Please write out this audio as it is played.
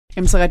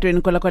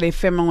Emsakadweni kola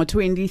FM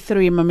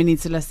ngo-23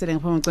 minutes lasele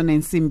ngaphambi kwecona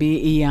insimbi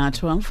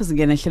iyathu angifuze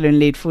ngene ehlelweni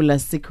lethu la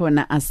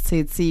sikhona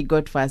Asitsetsi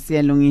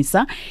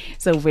Siyalungisa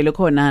sewuvele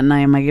khona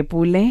naye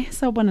Makepule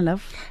sawubona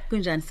love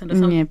kunjani sando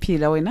sami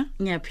ngiyaphila wena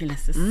ngiyaphila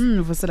sis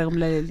uvusela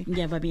kumlaleli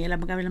ngiyababiyela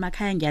bakabela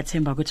emakhaya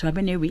ngiyathemba ukuthi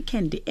babe ne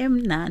weekend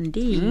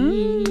emnandi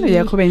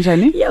yakho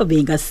benjani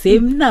yobe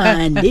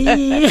ngasemnandi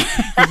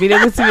vile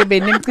ukuthi ke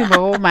benemcimbi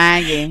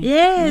womake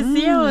yes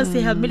yo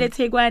sihambile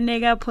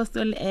eThekwani ka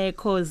Apostle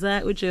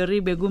Khoza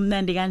uJeribe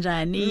kumnandi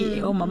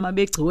kanjani omama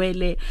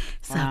begcwele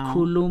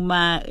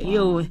sakhuluma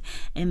yo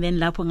and then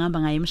lapho ngihamba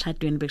ngaye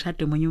emshadweni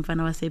bekushadwe umunye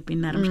umfana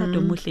wasePinari umshado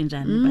omuhle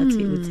njani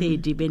bathi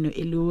uThedi beno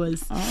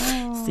Eliwas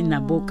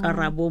sinabo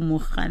Karabo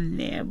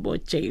Mohane bo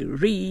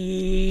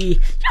Jerry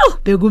yo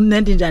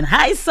bekumnandi njani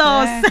hi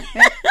sauce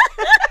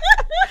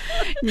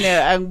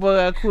no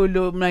angibonga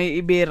kakhulu mina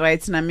ibe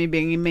right nami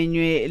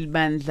bengimenywe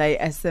libandla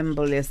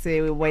iAssembly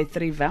yase White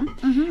River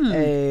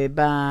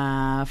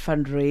ba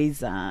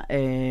fundraiser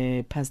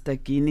Pastor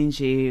Gini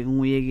nje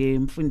nguye ke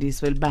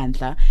umfundisi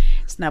welibandla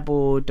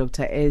sinabo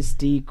Dr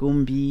SD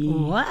Gumbi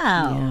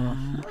wow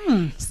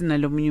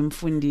sinalo munye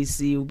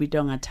umfundisi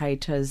ubitwa nga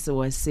Titus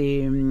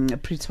wase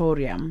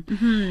Pretoria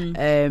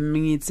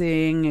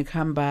ngithe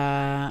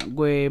ngikhamba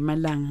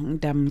kwemalanga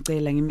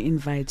ngidamcela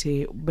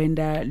ngim-invite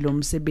benda lo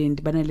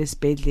msebenzi bana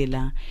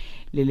lesibhedlela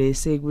lele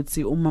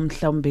sekuthi uma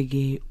mhlawumbe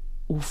ke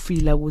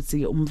ufila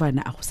ukuthi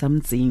umfana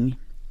akusamdzingi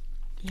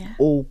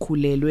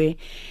okhulelwe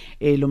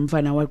lo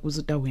mfana wakhe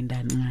uzuta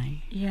wendani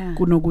ngaye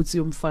kunokuthi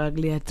uyomfaka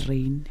kuleya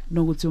drain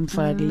kunokuthi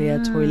uyomfaka kuleya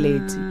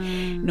toilet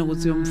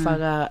nokuthi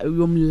uyomfaka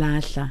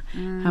uyomlahla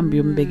hamba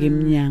uyombeka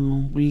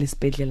eminyango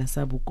kulesibhedlela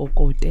sabo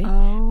kokote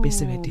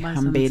bese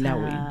betihambela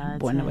wena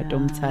bona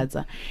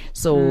batomthatha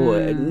so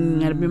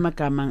ngalibe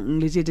magama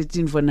ngilithethe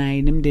tinfo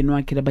naye nemndeni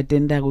wakhe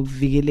labatenda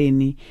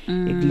ukuvikeleni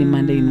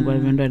ekulimandeni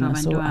kwabantwana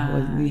so I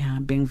was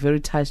being very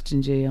touched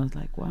nje I was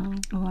like wow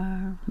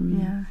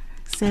yeah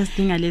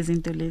siyadinga lezi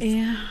zinto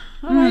lezi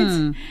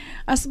alright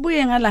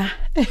asibuye ngala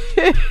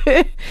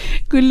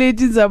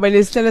kulethi izaba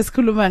lesihlala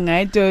sikhuluma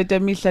ngayo Toyota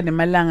mihla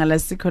nemalanga la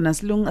sikhona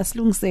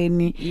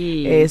asilungiseni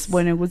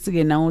sibone ukuthi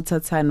ke nawo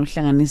uthathana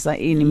uhlanganisa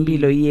ini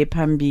impilo iye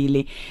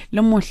phambili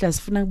lo muhla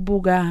sifuna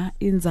kubuka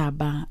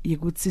indzaba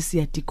ukuthi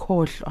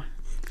siyadikhohlwa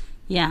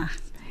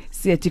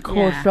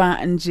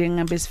siyadikhohlwa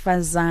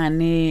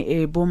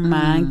njengabesifazane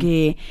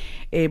bomake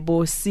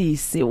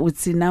bosisi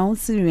uthi na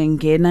uthi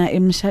uyengena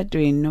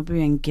emshadweni nobe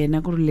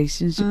uyengena ku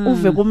relationship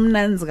uve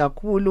kumnanzi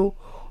kakhulu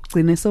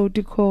ugcine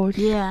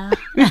sewudikhohlwa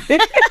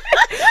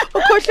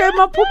ukhohlwe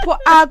emaphupho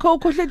akho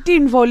ukhohlwe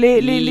tinvo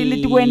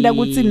letikwenda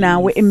ukuthi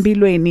nawe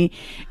empilweni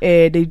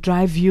they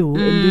drive you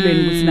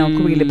empilweni ukuthi nawe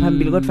uqhubekele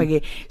phambili kodwa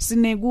ke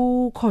sine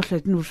kukhohlwa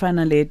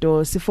tinofana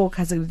leto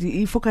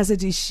ifocus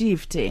ethi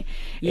shift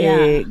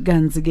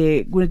kanzi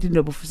ke kunetinto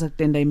obufusa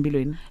kutenda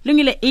empilweni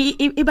lungile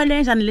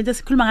ibaluleke njani lento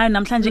sikhuluma ngayo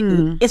namhlanje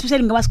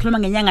especially ngoba sikhuluma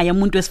ngenyanga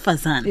yomuntu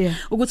wesifazane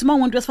ukuthi uma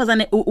umuntu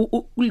wesifazane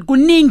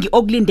kuningi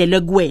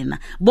okulindelwe kuwena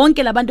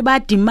bonke labantu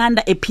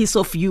bayademanda a piece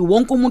of you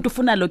wonke umuntu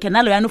ufuna lokho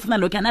nalo yana ufuna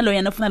lokho nalo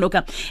yana ufuna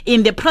lokho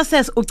in the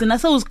process ugcina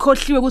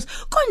sewuzikhohliwe ukuthi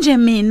konje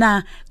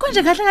mina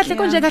konje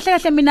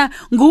kahle mina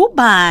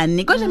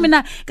ngubani konje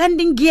mina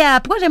kanti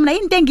ngiyaphi konje mina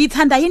into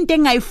engiyithanda into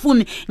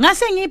engayifuni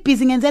ngase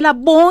ngibhizi ngenzela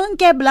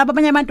bonke laba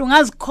abanye abantu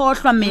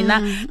ngazikhohlwa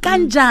mina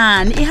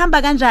kanjani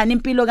ihamba kanjani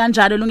impilo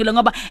kanjalo lungile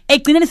ngoba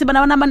egcineni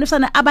sibona abantu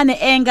usana abane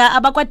anger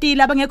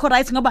abakwatile abangekho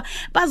right ngoba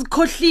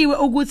bazikhohliwe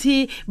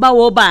ukuthi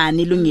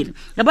bawobani lungile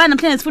ngaba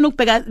namhlanje sifuna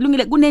ukubheka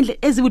lungile kunendle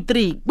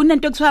eziwu3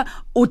 kunento ekuthiwa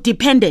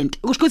udependent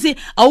ukuthi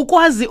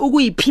awukwazi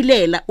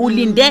ukuyiphilela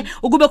ulinde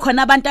ukube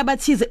khona abantu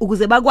abathize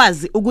ukuze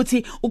bakwazi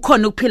ukuthi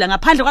ukhona ukuphila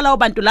ngaphandle kwalawo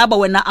bantu labo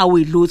wena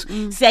awuyilutho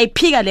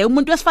siyayiphika le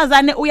umuntu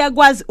wesifazane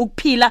uyakwazi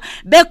ukuphila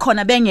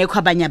bekhona bengekho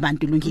abanye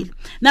abantu lungile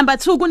number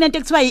 2 kunento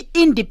ekuthiwa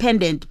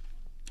independent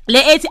le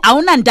ethi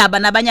awunandaba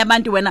nabanye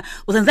abantu wena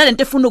uzenza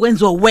lento efuna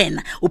ukwenziwa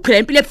wena uphila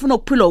impilo efuna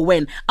ukuphila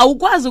wena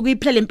awukwazi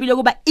ukuyiphilela impilo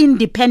kuba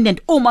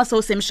independent uma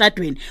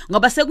sewusemshadweni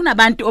ngoba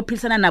sekunabantu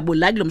ophilisana nabo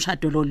la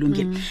kulomshado lo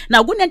lungile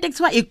na kunento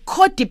ekuthiwa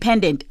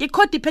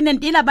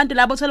i-codependent ilabantu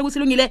labo thola ukuthi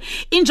lungile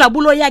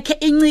injabulo yakhe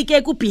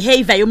incike ku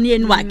behavior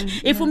yomyeni wakhe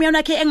if umyeni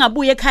wakhe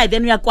engabuye ekhaya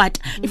then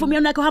uyakwata if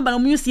umyeni wakhe uhamba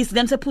nomunye usisi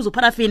then sephuza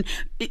uparafin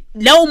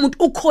leyo umuntu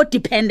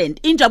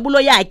u-codependent injabulo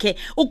yakhe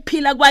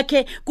ukuphila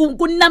kwakhe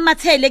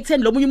kunamathele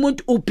ekutheni lo munye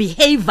umuntu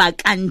behavior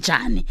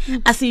kanjani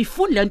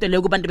asiyifundi lento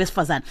leyo kubantu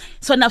besifazana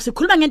so now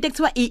sikhuluma ngento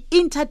ekuthiwa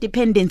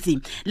i-interdependency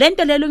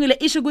lento leyo lungile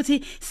isho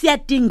ukuthi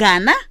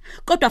siyadingana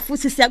kodwa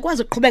futhi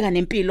siyakwazi ukuqhubeka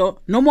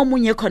nempilo noma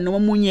omunye khona noma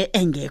omunye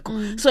engekho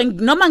so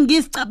noma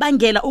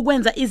ngizicabangela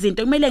ukwenza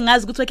izinto kumele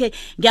ngazi ukuthi okay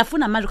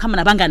ngiyafuna manje ukuhamba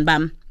nabangani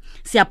bami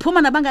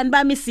siyaphuma nabangani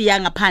bami siya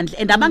ngaphandle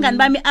and abangani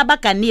bami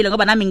abaganile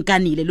ngoba nami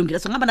ngiganile lungile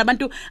so ngaba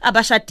nabantu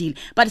abashadile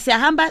but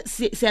siyahamba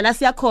siyala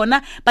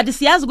siyakhona but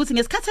siyazi ukuthi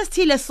ngesikhathi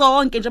esithile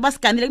sonke nje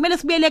basiganile kumele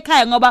sibuyele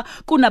ekhaya ngoba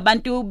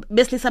kunabantu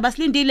besilisa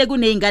basilindile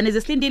kunezingane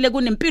ezisilindile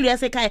kunempilo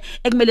yasekhaya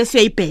ekumele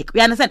siyoyibheka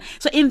you understand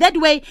so in that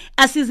way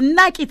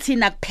asizinaki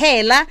thina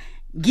kuphela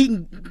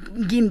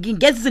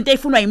ngenza izinto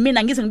ezifunwa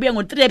yimina ngize ngibuye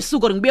ngo3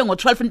 ebusuku or ngibuye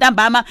ngo12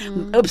 ntambama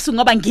ebusuku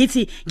ngoba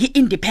ngithi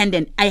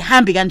ngi-independent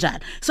ayihambi kanjalo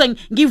so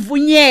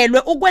ngivunyelwe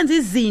ukwenza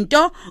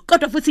izinto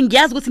kodwa futhi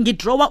ngiyazi ukuthi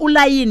ngidrawa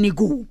ulayini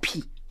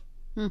kuphi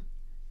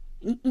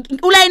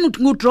ulayini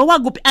ngidrawa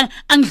kuphi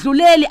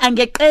angidluleli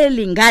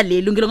angeqeli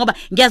ngaleli ngoba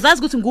ngiyazazi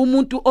ukuthi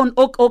ngumuntu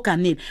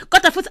oganile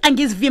kodwa futhi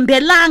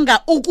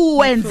angizivimbelanga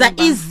ukuwenza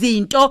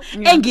izinto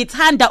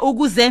engithanda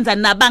ukuzenza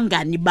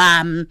nabangani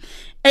bami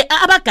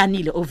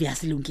abaganile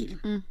obviously lungile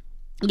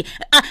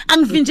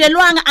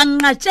angivinjelwanga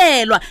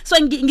anginqatshelwa so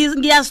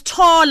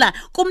ngiyasithola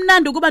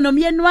kumnandi ukuba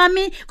nomyeni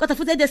wami kodwa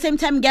futhi at the same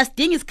time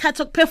ngiyasidinga isikhathi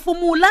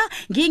sokuphefumula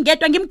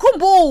ngingedwa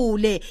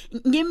ngimkhumbule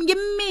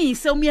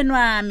ngimmise umyeni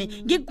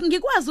wami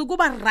ngikwazi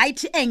ukuba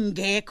right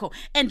engekho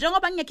and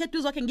njengoba ngingekho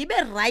eduze wakhe ngibe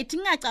right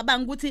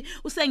ngingacabanga ukuthi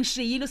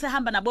usengishiyile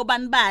usehamba nabo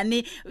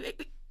bani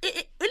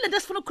ilento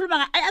esifuna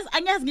ukukhuluma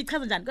angiyazi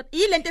ngichaza njani kodwa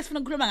ilento esifuna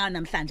ukukhuluma ngayo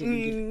namhlanje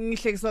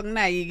ngihlekiswa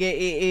kunayi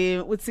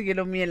ke uthi ke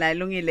lo myela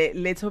lungile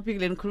le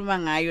topic lenikhuluma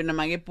ngayo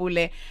nama ke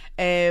Pule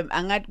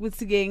angathi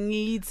kuthi ke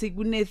ngithi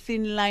kune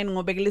thin line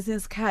ngobe ke lesinye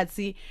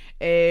isikhathi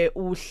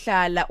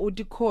uhlala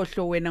uthi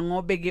khohlo wena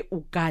ngobe ke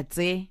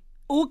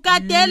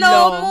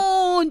ugadelo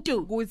umuntu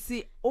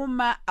ukuthi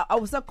uma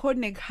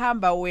awusakhona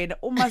ukuhamba wena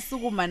uma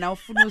sukuma na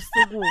ufuna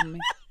usukume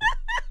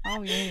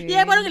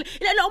yebo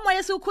lo umoya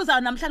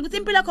esiukhuzayo namhlanje ukuthi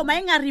impilo yakho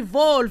mayinga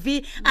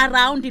revolve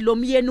around lo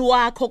myeni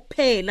wakho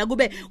kuphela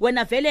kube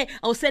wena vele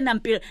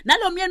awusenampilo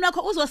nalo myeni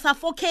wakho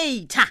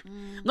uzosuffocate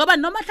ngoba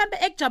noma mhlambe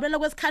ekujabulela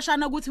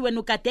kwesikhashana ukuthi wena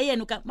ugade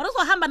yena mara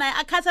uzohamba naye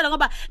akhathela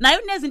ngoba naye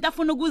unezinto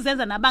afuna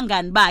ukuzenza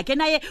nabangani bakhe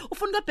naye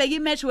ufuna ukubheka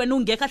imatch wena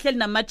ungekho ahleli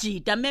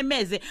namajida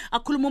memeze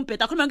akhuluma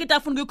umbhedo akhuluma into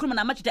afuna ukuyikhuluma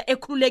namajida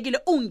ekhululekile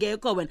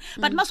ungekho wena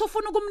but mase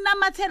ufuna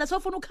ukumnamathela so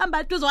ufuna ukuhamba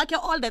eduze wakhe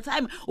all the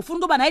time ufuna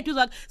ukuba naye eduze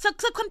wakhe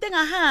sekukhona into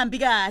engahambi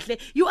kahle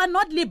you are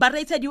not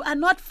liberated you are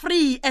not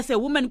free as a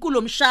woman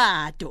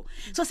kulomshado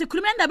so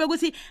sikhuluma indaba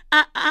ukuthi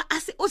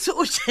uthi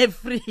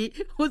uJeffrey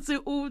uthi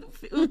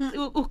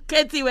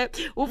ukhethiwe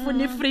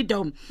ufuna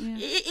freedom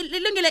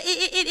ilungile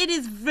it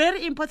is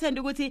very important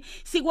ukuthi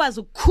sikwazi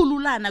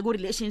ukukhululana ku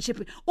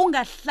relationship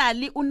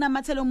ungahlali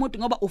unamathela umuntu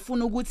ngoba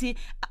ufuna ukuthi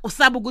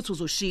usaba ukuthi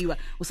uzoshiywa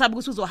usaba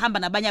ukuthi uzohamba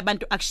nabanye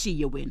abantu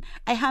akushiye wena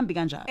ayihambi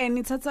kanjalo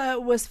nithatha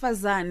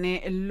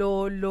wesifazane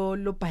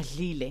lo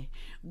bhadlile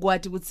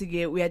kwathi ukuthi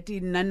ke uyathi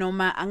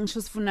nanoma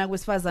angisho sifuna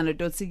kwesifazane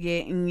dothi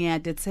ke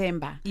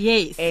ngiyadethemba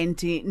yes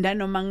and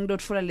nanoma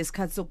ngidotfola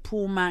lesikhathi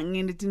sokuphuma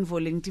nginethi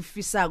involve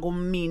ngitifisa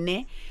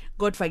kumine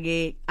kodwa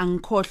ke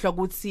angikhohlwa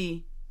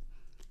ukuthi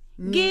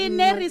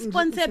ngine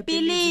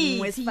responsibility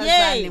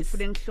wesifazane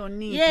ngifune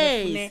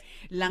ngihloniphe ngifune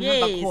la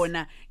ngihamba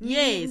khona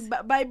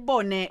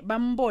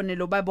bambone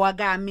lo baba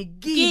wakami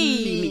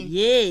kimi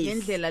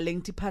ngendlela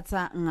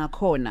lengithiphatha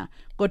ngakhona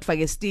kodwa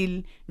ke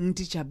still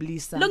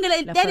ngitijabulisa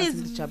lungile that is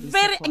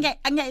very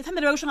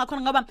ngiyithanda lokusho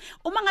ngakhona ngoba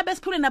uma ngabe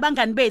siphule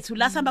nabangani bethu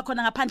la sihamba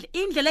khona ngaphandle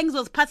indlela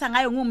engizoziphatha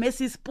ngayo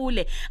ngumesi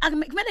Sipule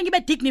kumele ngibe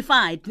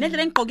dignified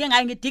nendlela engigqoke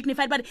ngayo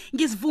ngidignified but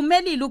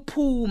ngisivumelile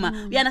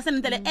ukuphuma uyanasena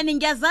into le and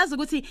ngiyazazi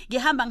ukuthi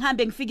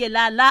ngihambe ngifike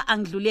la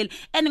angidluleli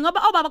and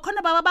ngoba obaba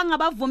khona baba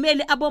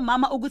bangabavumeli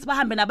abomama ukuthi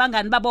bahambe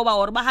nabangani babo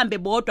or bahambe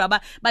bodwa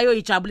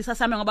bayoyijabulisa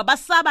sami ngoba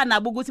basaba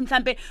nabo ukuthi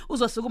mhlambe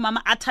uzosuka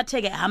umama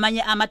athatheke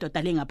amanye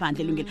amadoda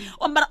lengaphandle lungile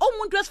mara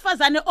umuntu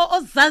wesifazane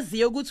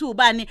ozaziyo ukuthi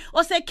ubani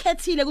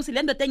osekhethile ukuthi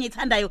le ndoda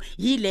engiyithandayo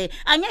yile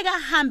angeke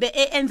ahambe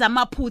enza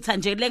amaphutha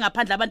nje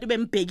lengaphandle abantu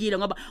bembhekile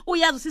ngoba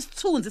uyazi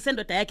usisithunzi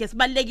sendoda yakhe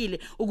sibalekile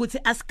ukuthi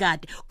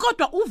asigade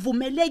kodwa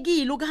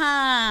uvumelekile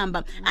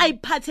ukuhamba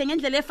ayiphathe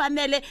ngendlela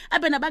efanele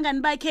abe nabangani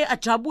bakhe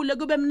ajabule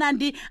kube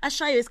mnandi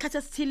ashaye isikhathi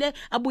esithile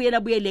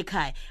abuyele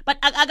ekhaya but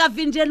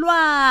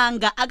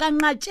akavinjelwanga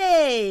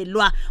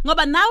akanqatshelwa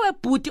ngoba nawe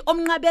bhuti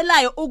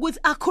omnqabelayo ukuthi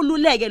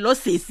akhululeke lo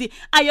sisi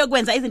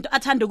ayokwenza izinto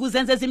athanda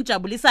ukuzenza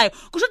ezimjabulisayo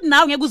kusho ukuthi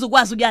nawe ngeke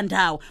uzukwazi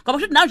ukuyandawo ngoba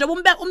kusho ukuthi nawe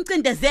nje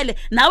umcindezele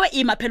nawe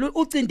ima phela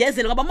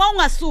ucindezele ngoba uma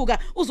ungasuka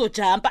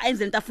uzojumpa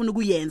ayenze into afuna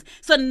ukuyenza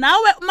so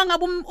nawe uma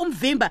ngabe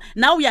umvimba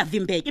nawe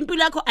uyavimbeka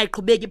impilo yakho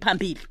ayiqhubeki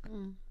phambili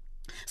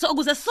so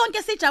ukuze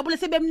sonke sijabule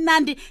sibe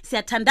mnandi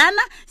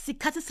siyathandana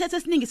sikhathi sethe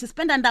esiningi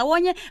sispenda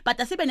ndawonye but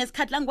asibe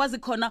nesikhathi la ngikwazi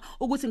khona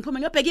ukuthi ngiphume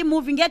ngiyobheka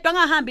imovie ngedwa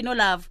ngahambi no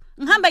love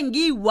ngihamba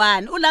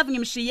ngiyi1 ulove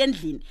ngimshiye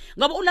endlini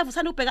ngoba ulove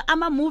usanda ukubheka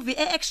ama movie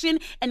eaction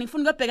and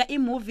ngifuna ukubheka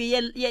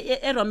imovie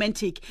ye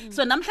romantic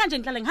so namhlanje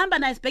ngihlala ngihamba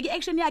naye sibheke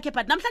iaction yakhe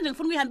but namhlanje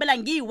ngifuna ukuyihambela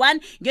ngiyi1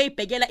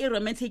 ngiyoyibhekela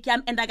iromantic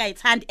yami and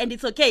akayithandi and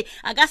it's okay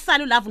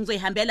akasali ulove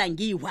ngizoyihambela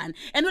ngiyi1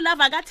 and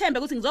ulove akathembe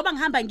ukuthi ngizoba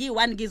ngihamba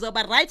ngiyi1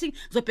 ngizoba writing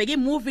ngizobheka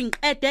imovie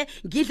ngiqede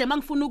ngidle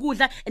mangifuna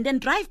ukudla and then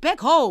drive back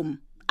home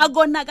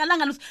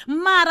akonakalanga luthi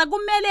mara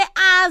kumele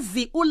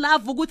azi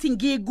ulove ukuthi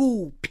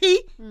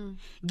ngikuphi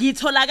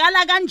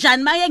ngitholakala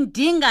kanjani maye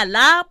ngidinga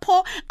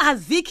lapho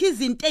azikho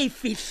izinto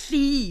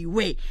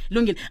ezifihliwe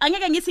lungile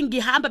angeke ngithi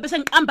ngihamba bese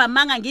ngiqamba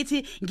manga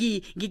ngithi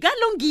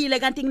ngikalungile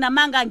kanti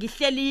nginamanga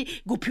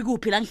ngihleli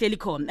kuphi la ngihleli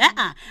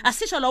khona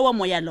asisho lowo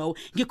moya lowo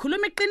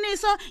ngikhuluma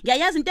iqiniso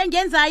ngiyayazi into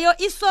engenzayo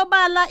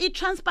isobala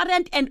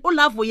itransparent and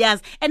ulove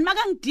uyazi and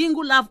maka ngidinga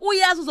ulove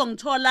uyazi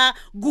uzongithola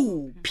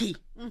kuphi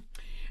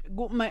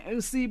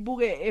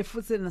sibuke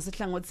futhi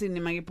nasehlangothini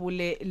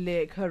makipule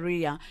le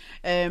career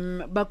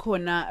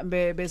bakhona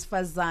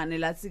besifazane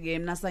lathi ke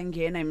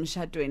nasangena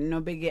emshadweni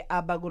nobeke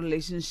aba ku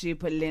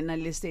relationship lena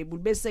le stable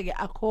bese ke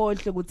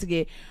akhohle ukuthi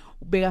ke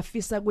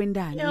bekafisa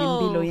kwendani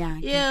ngempilo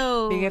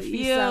yakhe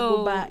bekafisa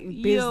kuba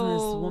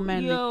business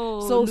woman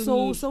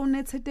so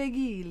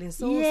unethekile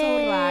so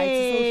right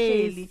so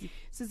hleli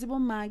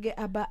sisiboma ke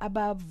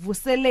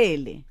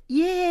abavuselele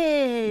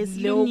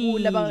lokhu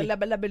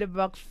laba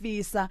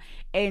bakufisa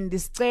and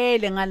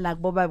sicele ngala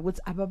kuboba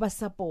ukuthi ababa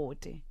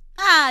support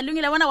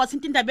lungile wona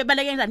wathinta indaba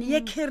ebaleke njani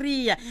ye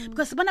career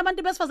because sibona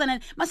abantu besifazana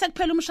mase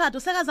kuphela umshado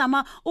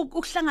sekazama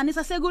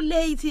ukuhlanganisa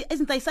sekulate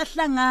izinto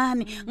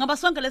ayisahlangani ngoba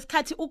sonke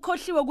lesikhathi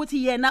ukhohliwe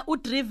ukuthi yena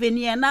udriven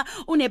yena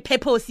une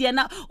purpose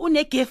yena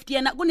une gift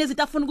yena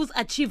kunezinto afuna ukuzi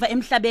achieve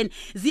emhlabeni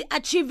zi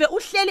achieve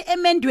uhleli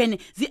emendweni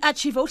zi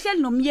achieve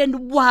uhleli nomyeni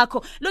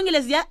wakho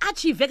lungile ziya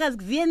achieve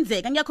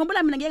kaziyenzeka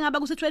ngiyakhumbula mina ngeke ngaba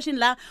ku situation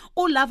la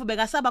uLove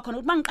bekasaba khona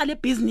ukuthi mangiqale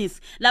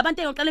business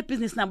labantu engiqale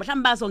business nabo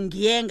mhlawumbe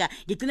bazongiyenga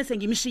ngigcine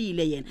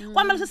sengimshiyile yena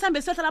kwamele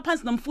sihambe siyohlala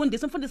phansi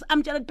nomfundisi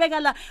amtshela ubheka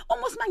la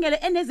uma usimangele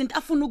enezinto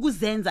afuna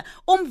ukuzenza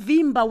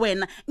umvimba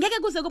wena ngeke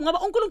kuze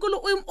ngoba uNkulunkulu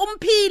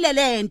umphile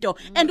lento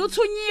and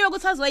uthunyiwe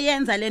ukuthi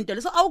azoyenza lento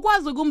leso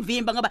awukwazi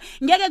ukumvimba ngoba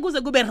ngeke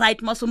kuze kube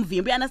right mase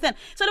umvimba you understand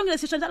so lungile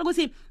sisho njalo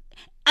ukuthi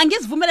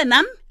angizivumele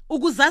nami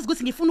ukuzazi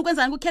ukuthi ngifuna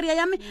ukwenzani ku career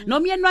yami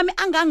nomyeni wami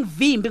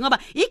angangivimbi ngoba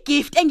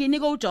igift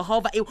enginika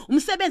uJehova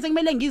umsebenzi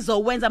kumele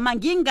ngizowenza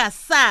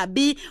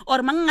mangingasabi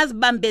or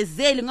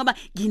mangingazibambezeli ngoba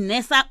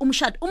nginesa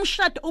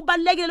umshado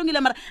ubalekile lungile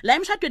mara la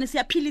emshadweni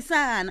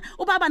siyaphilisana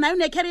ubaba naye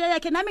une career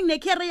yakhe nami ngine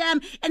career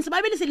yami and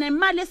sibabili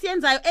sinemali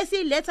esiyenzayo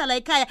esiletha la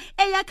ekhaya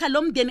eyakha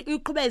lomndeni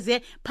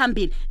uyiqhubeze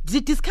phambili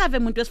discover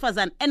umuntu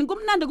wesifazana and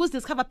kumnandi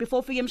ukuzidiscover before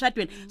ufike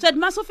emshadweni so that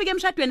mase ufike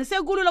emshadweni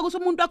sekulula ukuthi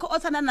umuntu wakho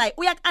othanda naye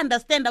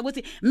uyakunderstand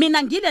ukuthi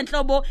mina ngile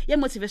nhlobo ye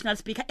motivational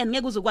speaker and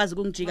ngeke uzokwazi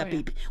ukungijika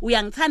baby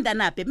uyangithanda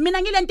na baby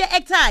mina ngilento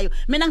eactayo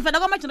mina ngivela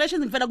kwa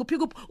generations ngivela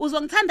kuphikup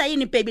uzongithanda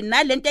yini baby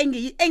nalento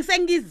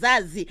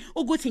engisengizazi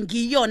ukuthi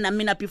ngiyona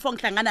mina before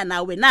ngihlangana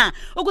nawe na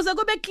ukuze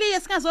kube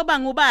clear singazoba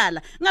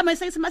ngubala ngama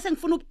sethi mase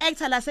ngifuna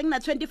ukuacta la sengina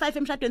 25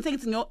 emshadweni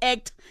sengithi ngiyo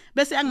act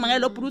bese yangimangela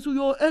lo bruce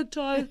uyo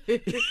actor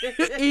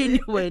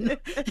ini wena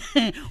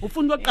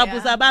ufuna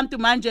ukuqabuza abantu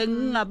manje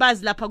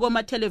ngingabazi lapha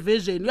koma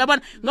television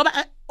uyabona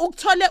ngoba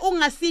ukuthole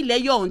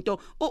ungasile yonto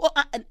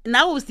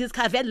now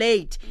discover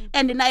late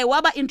and naye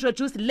waba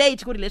introduced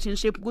late ku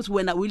relationship ukuthi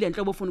wena uyile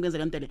nhlobo ufuna ukwenza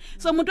lento le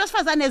so umuntu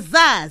wesifazane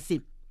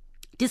zazi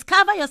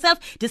discover yourself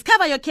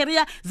discover your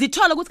career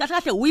zithola ukuthi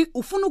kahle kahle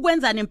ufuna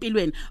ukwenzana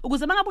empilweni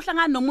ukuze mangabe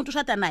uhlangana nomuntu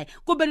ushada naye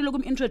kubelule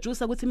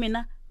ukumintroduce ukuthi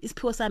mina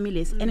isiphiwo sami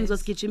lesi and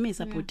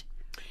ngizosigijimisa futhi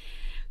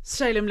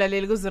Shayile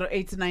mlaleli ku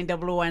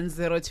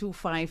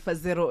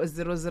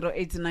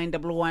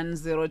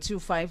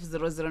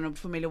 08910250008911025000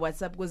 nobufumele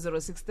WhatsApp ku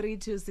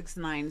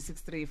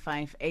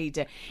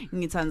 0632696358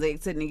 ngithanze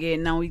ekutheni ke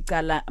na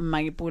uyicala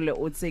mayipule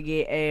uthi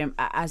ke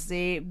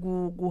ase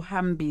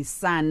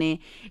kuhambisane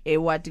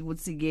wathi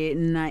ukuthi ke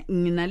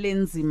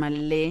nginalenzima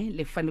le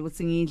kufanele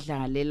ukuthi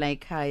ngidlale la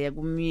ekhaya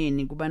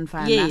kumyeni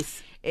kubanifana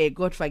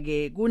kodwa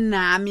ke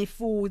kunami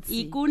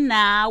futhi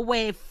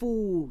kunawe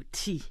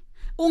futhi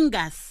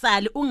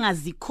ungasali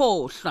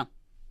ungazikhohlwa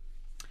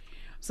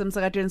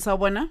semsakadweni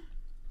sawubona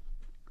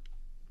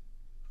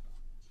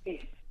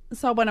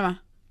ma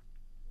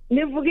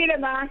nivukile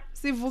ma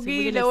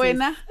sivukile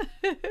wena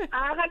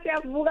akade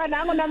yavuka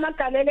nangu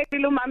namagalele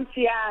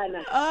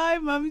kulumamthiyana ay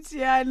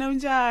mamthiyana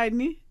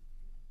unjani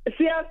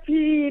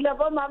siyaphila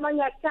bomama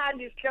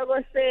ngiyathanda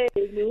isihloko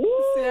senu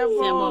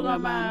siyabonga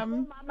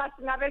mama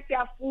singabe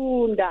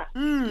siyafunda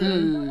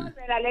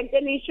ngoba lento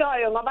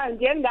enishoyo ngoba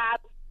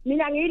njengami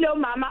mina ngilo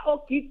mama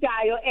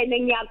ogidayo ene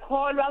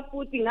ngiyakholwa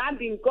futhi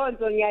ngihamba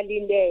inkonzo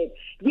ngiyalindela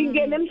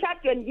ngingena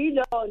emshadweni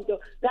ngilonto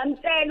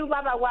ngamtshela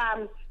ubaba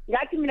kwami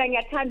ngathi mina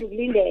ngiyathanda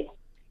ukulindela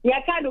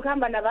ngiyathanda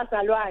ukuhamba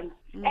nabazalwane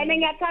ene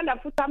ngiyathanda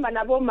futhi uhamba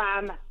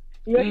nabomama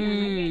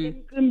ngiyohlanganyela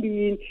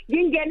emcimbini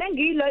ngingena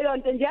ngilo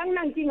yonto nje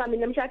anginankinga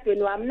mina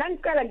emshadweni wami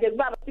nangicela nje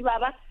kubaba sithi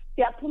baba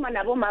siyaphuma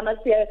nabomama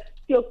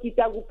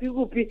siyogida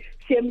kuphi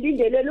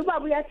siyemlindelela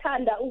ubaba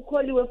uyathanda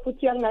ukholiwe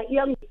futhi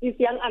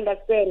iyangifisa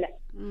yangi-understand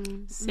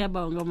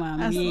siyabonga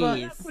mama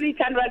yes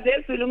kulithandwa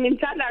zezulu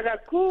ngimthanda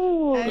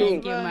kakhulu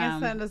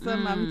ngisanda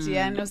samama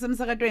Jiyani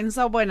usemsakadweni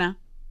sawubona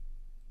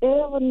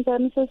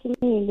njani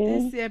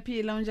sesimile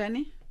siyaphila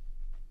unjani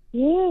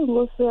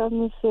Nkosi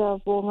yami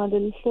siyabonga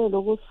leli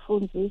hlelo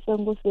kusifundisa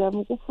Nkosi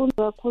yami kufunda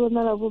kakhulu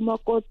nalabo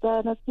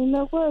makotana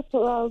thina kwethu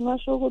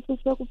ngasho ukuthi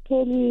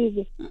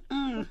sekuphelile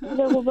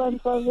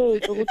kubantu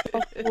bethu ukuthi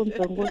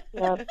bafunde Nkosi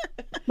yami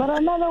mara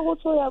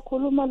nalokuthi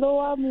uyakhuluma lo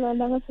wami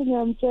lana ngathi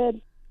ngiyamtshela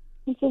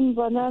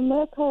Mvanami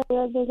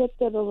ekhaya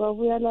beketelo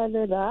babuya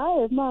lalela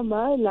hayi mama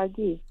hayi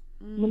laki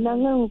mina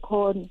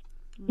ngikhona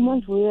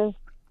manje uye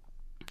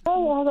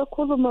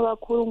akakhuluma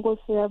kakhulu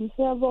Nkosi yami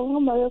siyabonga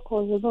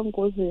mayekhoze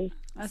bangozeni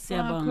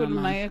siyabonga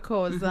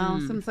mayekhoza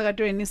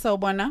semsakadweni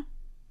sawubona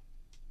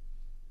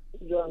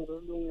njani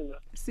lungile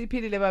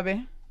siphilile babe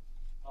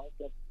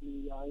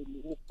hayi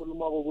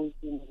ukukhuluma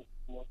kokuthini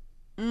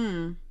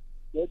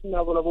Lethi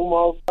nabo labo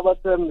uma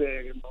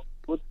abathembeke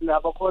ukuthi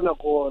lapha khona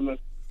kuna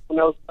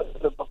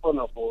usiphele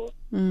bakhona khona.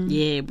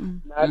 Yebo.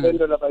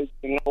 Nalento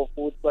labayidinga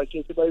futhi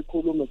bakhethi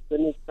bayikhulume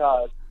kuseni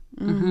isikhathi.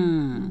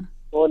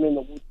 Bone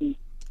nokuthi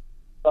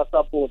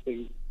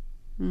basupporte.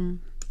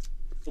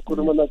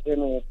 Ukhuluma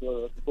nathena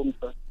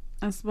ngomthanda.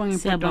 Asibonge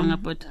Siyabonga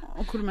bhuti.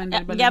 Ukhuluma nje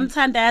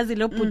ngiyamthanda yazi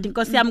lo bhuti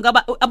Nkosi yami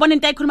ngoba abona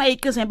into ayikhuluma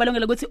iqiniso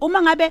ngebalongela ukuthi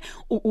uma ngabe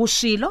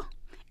ushilo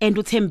and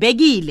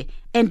uthembekile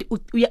and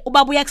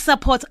ubaba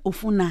uyakusupport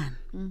ufunani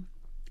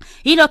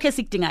yilokho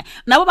esikudingayo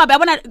nabo baba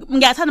yabona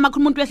ngiyathanda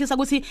makhulu umuntu wehlisa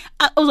ukuthi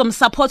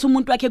uzomsupport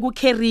umuntu wakhe ku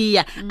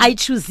career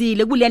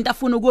ayichoosile kulento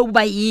afuna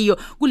ukuba yiyo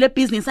kule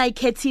business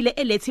ayikhethile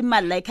elethe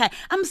imali la ekhaya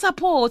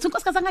amsupport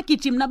unkosikazi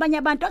angagijimi nabanye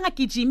abantu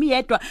angagijimi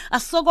yedwa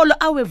asokolo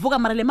awevuka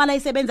mara le mali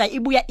ayisebenza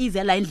ibuya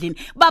ize la endlini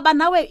baba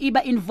nawe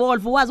iba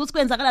involve wazi ukuthi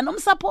kwenzakala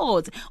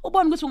nomsupport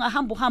ubone ukuthi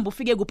ungahamba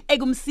ufike kuphi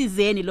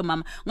ekumsizeni lo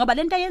mama ngoba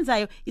lento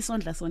ayenzayo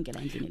isondla sonke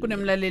la endlini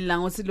kunemlaleli la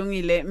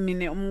ngosilungile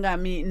mina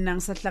umngami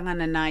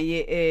nangisahlangana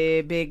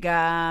naye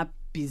beka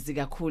busy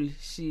kakhulu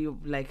she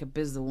like a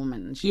busy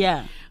woman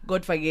yeah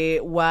kodwa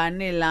ke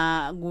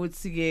wanela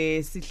ukuthi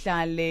ke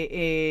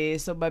sihlale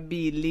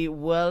sobabili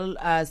well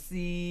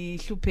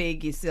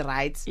asihlupheki si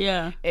right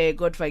yeah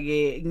kodwa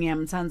ke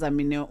ngiyamthanza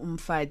mina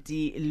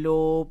umfati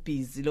lo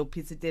busy lo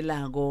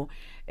phitsitelako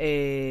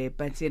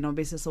but yena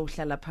bese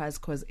sohlala phansi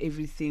because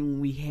everything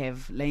we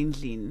have la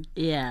endlini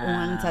yeah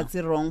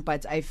ungangithathi wrong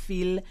but I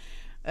feel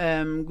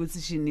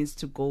ukuthi she needs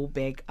to go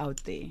back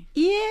out there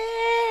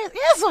yes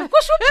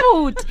kusho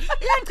ubhuti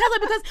iyangichaza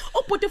because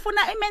ubhuti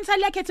ufuna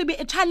imental yakhe to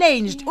be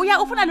challenged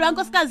ufuna lo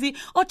yankosikazi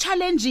o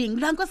challenging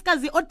lo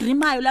yankosikazi o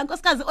dreamayo lo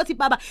yankosikazi othi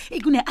baba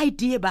kune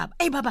idea baba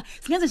baba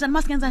singenze njani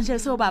masingenza nje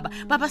so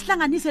baba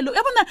sihlanganise lo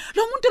yabona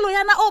lo muntu lo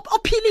yana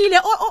ophilile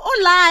o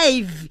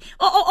live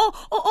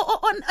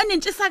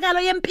onentshisakalo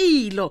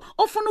yempilo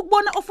ofuna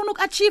ukubona ofuna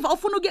ukuachieve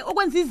ofuna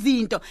ukwenza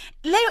izinto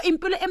leyo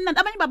impilo emnandi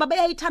abanye baba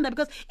bayayithanda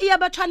because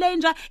iyaba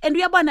challenge and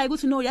uyabona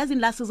ukuthi no yazi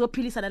la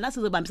sizophilisana la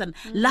sizobambisana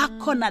la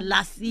khona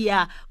la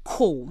siya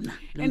khona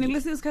and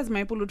kulesi isikhathi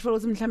mayipulu uthola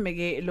ukuthi mhlambe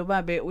ke lo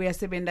babe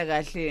uyasebenza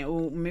kahle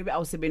maybe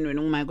awusebenzi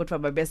wena ngumama kodwa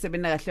baba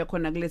uyasebenza kahle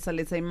khona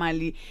kuletha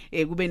imali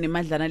kube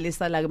nemadlana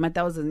lesala ke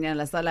ma1000 nyana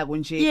la sala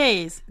konje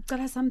yes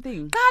cala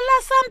something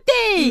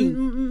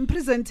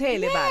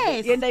presentele baba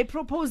yenda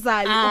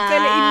iproposal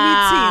ucela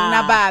i-meeting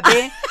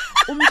nababe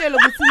umtshela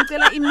ukuthi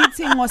ngicela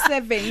i-meeting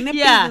ngo7 ne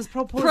business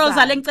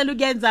proposal engicela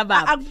ukuyenza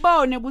baba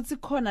akubone ukuthi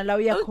khona la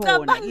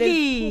uyakhona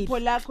lephupho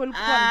lakho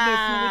likhona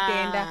lefuna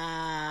ukudenda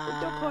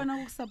utokhona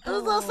ukusupport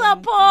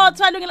uzosupport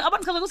walungile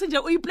abangichaza ukuthi nje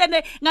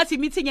uyiplane ngathi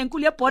meeting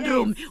enkulu ye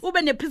boardroom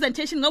ube ne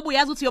presentation ngoba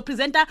uyazi ukuthi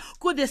uyopresenta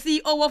ku the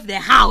CEO of the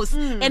house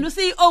and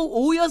uCEO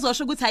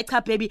uyozosho ukuthi hayi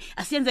cha baby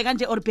asiyenze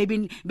kanje or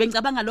baby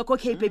bengicabanga lokho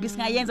okay baby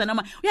singayenza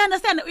noma you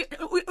understand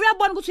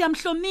uyabona ukuthi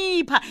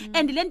uyamhlonipha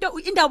and lento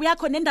indawo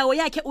yakho nendawo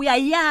yakhe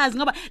uyayazi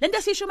ngoba lento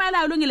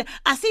esishumayelayo lungile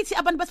asithi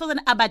abantu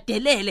besifazana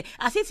abadelele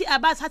asithi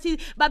abathathi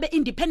babe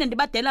independent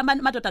badela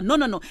madoda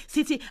no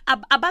sithi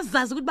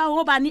abazazi ukuthi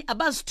bangobani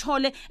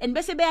abazithole and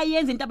bese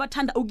beyayenza into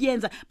abathanda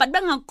ukuyenza but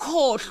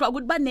bengakhohlwa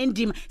ukuthi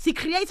banendima si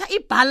create a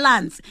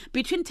balance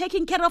between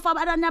taking care of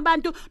abanye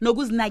abantu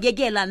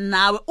nokuzinakekela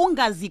nawe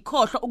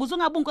ungazikhohlwa ukuze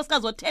ungabe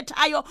unkosikazi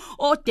othethayo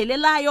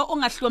odelelayo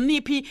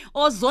ongahloniphi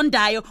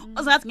ozondayo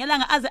ozathi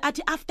ngelanga aze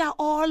athi after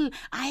all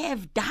I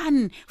have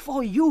done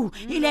for you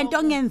ilento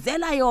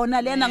ongenzela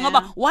yona lena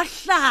ngoba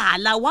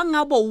wahlala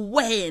wangabo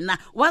wena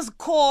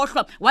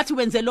wazikhohlwa wathi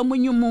wenzela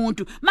omunye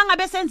umuntu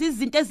mangabe senza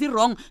izinto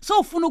ezirong so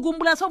ufuna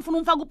ukumbula so ufuna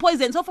umfaka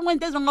upoison so ufuna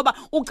into ezirong ngoba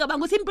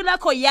ucabanga ukuthi impilo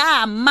yakho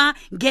yama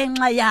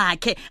ngenxa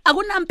yakhe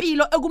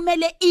akunampilo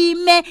ekumele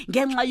ime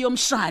ngenxa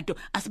yomshado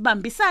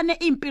asibambisane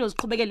impilo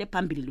ziqhubekele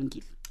phambili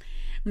lungile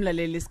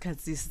mlaleli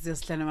isikhathi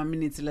sisihlala ama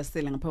minutes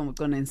lasela ngaphambi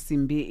kona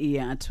insimbi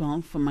ya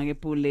 12 make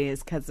pule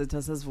isikhathi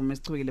sethu sasivume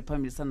sichubekele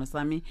phambili sano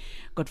sami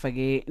kodwa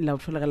ke la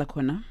utholakala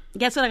khona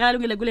ngiyatholakala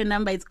lungile kule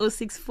number it's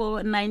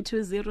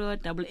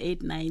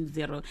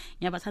 0649208890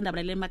 ngiyabathanda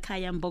abalele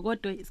emakhaya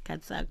Mbokodo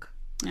isikhathi sakho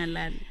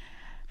ngalala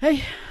hey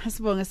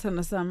asibonge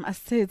sano sami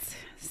Asitsetsi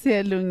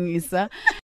Siyalungisa